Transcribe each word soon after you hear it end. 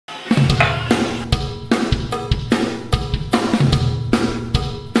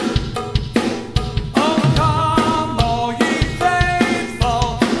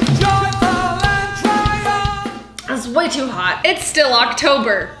It's still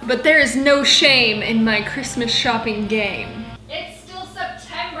October, but there is no shame in my Christmas shopping game. It's still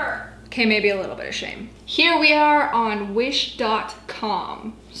September. Okay, maybe a little bit of shame. Here we are on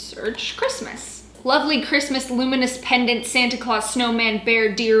wish.com. Search Christmas. Lovely Christmas luminous pendant, Santa Claus, snowman,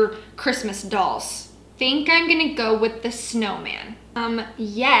 bear, deer, Christmas dolls. Think I'm gonna go with the snowman.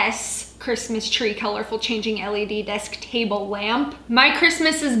 Yes, Christmas tree, colorful changing LED desk table lamp. My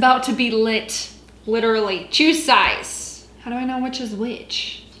Christmas is about to be lit, literally. Choose size. How do I know which is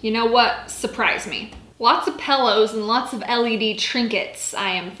which? You know what? Surprise me. Lots of pillows and lots of LED trinkets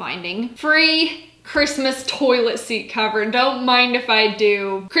I am finding. Free Christmas toilet seat cover. Don't mind if I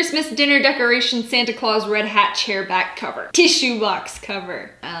do. Christmas dinner decoration Santa Claus red hat chair back cover. Tissue box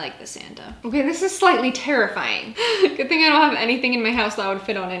cover. I like the Santa. Okay, this is slightly terrifying. Good thing I don't have anything in my house that would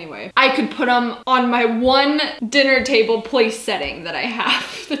fit on anyway. I could put them on my one dinner table place setting that I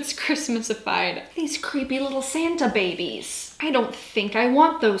have that's Christmasified. These creepy little Santa babies. I don't think I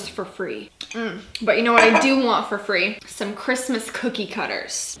want those for free. But you know what I do want for free? Some Christmas cookie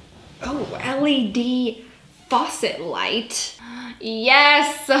cutters. Oh, LED faucet light.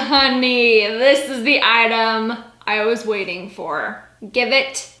 Yes, honey, this is the item I was waiting for. Give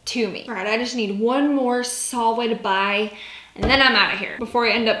it to me. All right, I just need one more solid buy and then I'm out of here before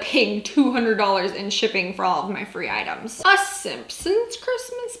I end up paying $200 in shipping for all of my free items. A Simpsons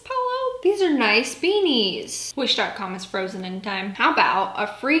Christmas pillow. These are nice beanies. Wish.com is frozen in time. How about a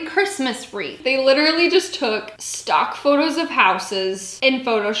free Christmas wreath? They literally just took stock photos of houses and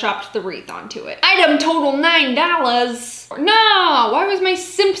photoshopped the wreath onto it. Item total $9. No, why was my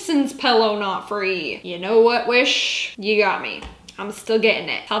Simpsons pillow not free? You know what, Wish? You got me. I'm still getting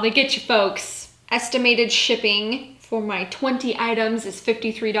it. How they get you folks. Estimated shipping for my 20 items is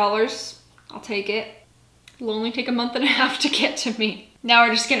 $53. I'll take it. It'll only take a month and a half to get to me. Now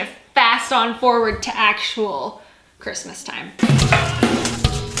we're just gonna fast on forward to actual Christmas time.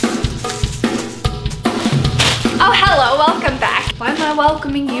 Oh, hello, welcome back. Why am I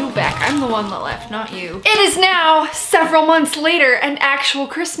welcoming you back? I'm the one that left, not you. It is now several months later and actual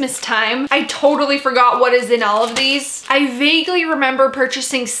Christmas time. I totally forgot what is in all of these. I vaguely remember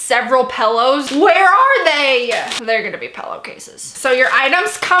purchasing several pillows. Where are they? They're gonna be pillowcases. So your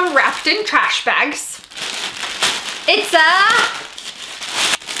items come wrapped in trash bags. It's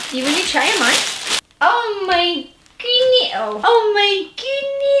you want to try them on? Oh my goodness. Oh my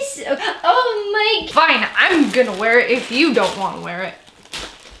goodness. Oh my. Fine, I'm gonna wear it if you don't want to wear it.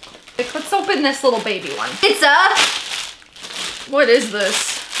 Like, let's open this little baby one. It's what is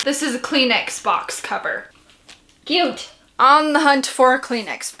this? This is a Kleenex box cover. Cute. On the hunt for a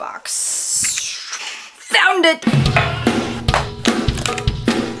Kleenex box. Found it.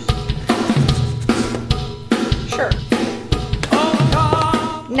 Sure.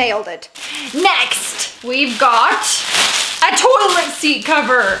 Nailed it. Next, we've got a toilet seat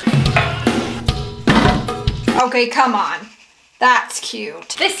cover. Okay, come on. That's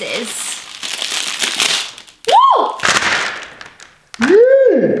cute. This is... Woo!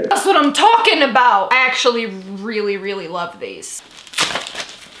 That's what I'm talking about. I actually really, really love these.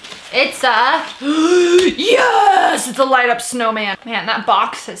 It's yes! It's a light up snowman. Man, that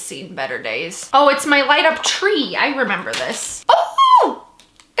box has seen better days. Oh, it's my light up tree. I remember this. Oh!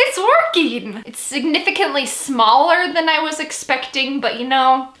 It's working! It's significantly smaller than I was expecting, but you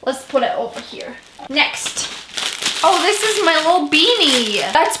know, let's put it over here. Next. Oh, this is my little beanie.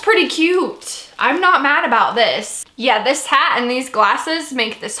 That's pretty cute. I'm not mad about this. Yeah, this hat and these glasses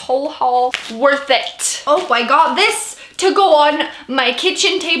make this whole haul worth it. Oh, I got this to go on my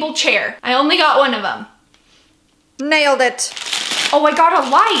kitchen table chair. I only got one of them. Nailed it. Oh, I got a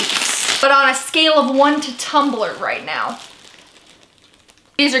light, but on a scale of 1 to tumbler right now.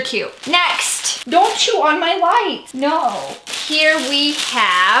 These are cute. Next, don't chew on my light. No. Here we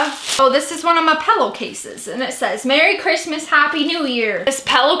have, oh, this is one of my pillowcases and it says, Merry Christmas, Happy New Year. This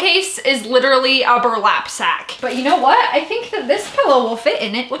pillowcase is literally a burlap sack. But you know what? I think that this pillow will fit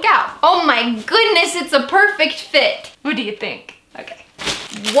in it. Look out. Oh my goodness, it's a perfect fit. What do you think? Okay.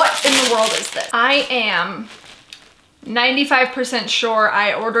 What in the world is this? I am 95% sure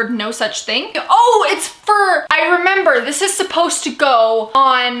I ordered no such thing. Oh, it's for, I remember, this is supposed to go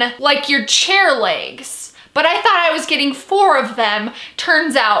on like your chair legs. But I thought I was getting 4 of them.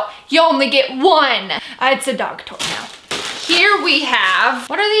 Turns out you only get 1. It's a dog toy now. Here we have,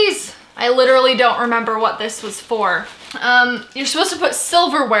 what are these? I literally don't remember what this was for. You're supposed to put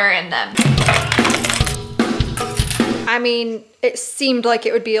silverware in them. I mean, it seemed like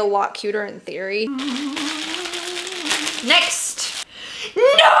it would be a lot cuter in theory. Next.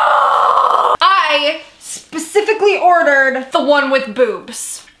 No! I specifically ordered the one with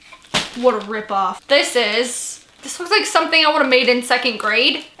boobs. What a ripoff. This is This looks like something I would have made in 2nd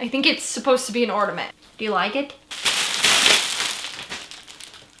grade. I think it's supposed to be an ornament. Do you like it?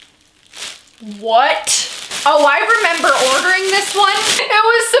 What? Oh, I remember ordering this one. It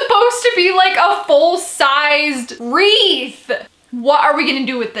was supposed to be like a full-sized wreath. What are we gonna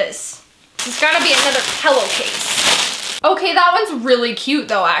do with this? There's gotta be another pillowcase. Okay, that one's really cute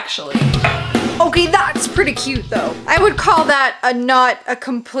though, actually. Okay, that's pretty cute though. I would call that not a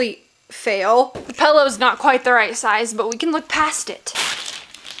complete fail. The pillow's not quite the right size, but we can look past it.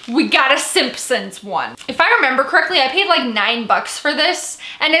 We got a Simpsons one. If I remember correctly, I paid like $9 for this,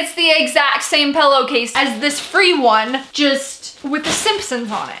 and it's the exact same pillowcase as this free one, just with the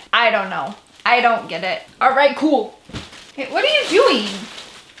Simpsons on it. I don't know. I don't get it. All right, cool. Hey, what are you doing?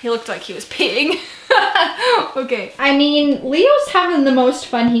 He looked like he was peeing. Okay. I mean, Leo's having the most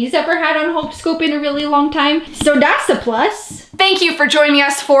fun he's ever had on HopeScope in a really long time, so that's a plus. Thank you for joining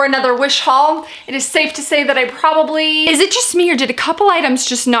us for another Wish haul. It is safe to say that I probably... Is it just me or did a couple items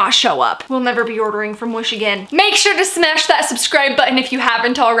just not show up? We'll never be ordering from Wish again. Make sure to smash that subscribe button if you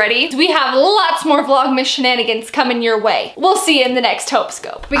haven't already. We have lots more Vlogmas shenanigans coming your way. We'll see you in the next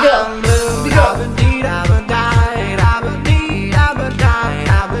HopeScope. We go.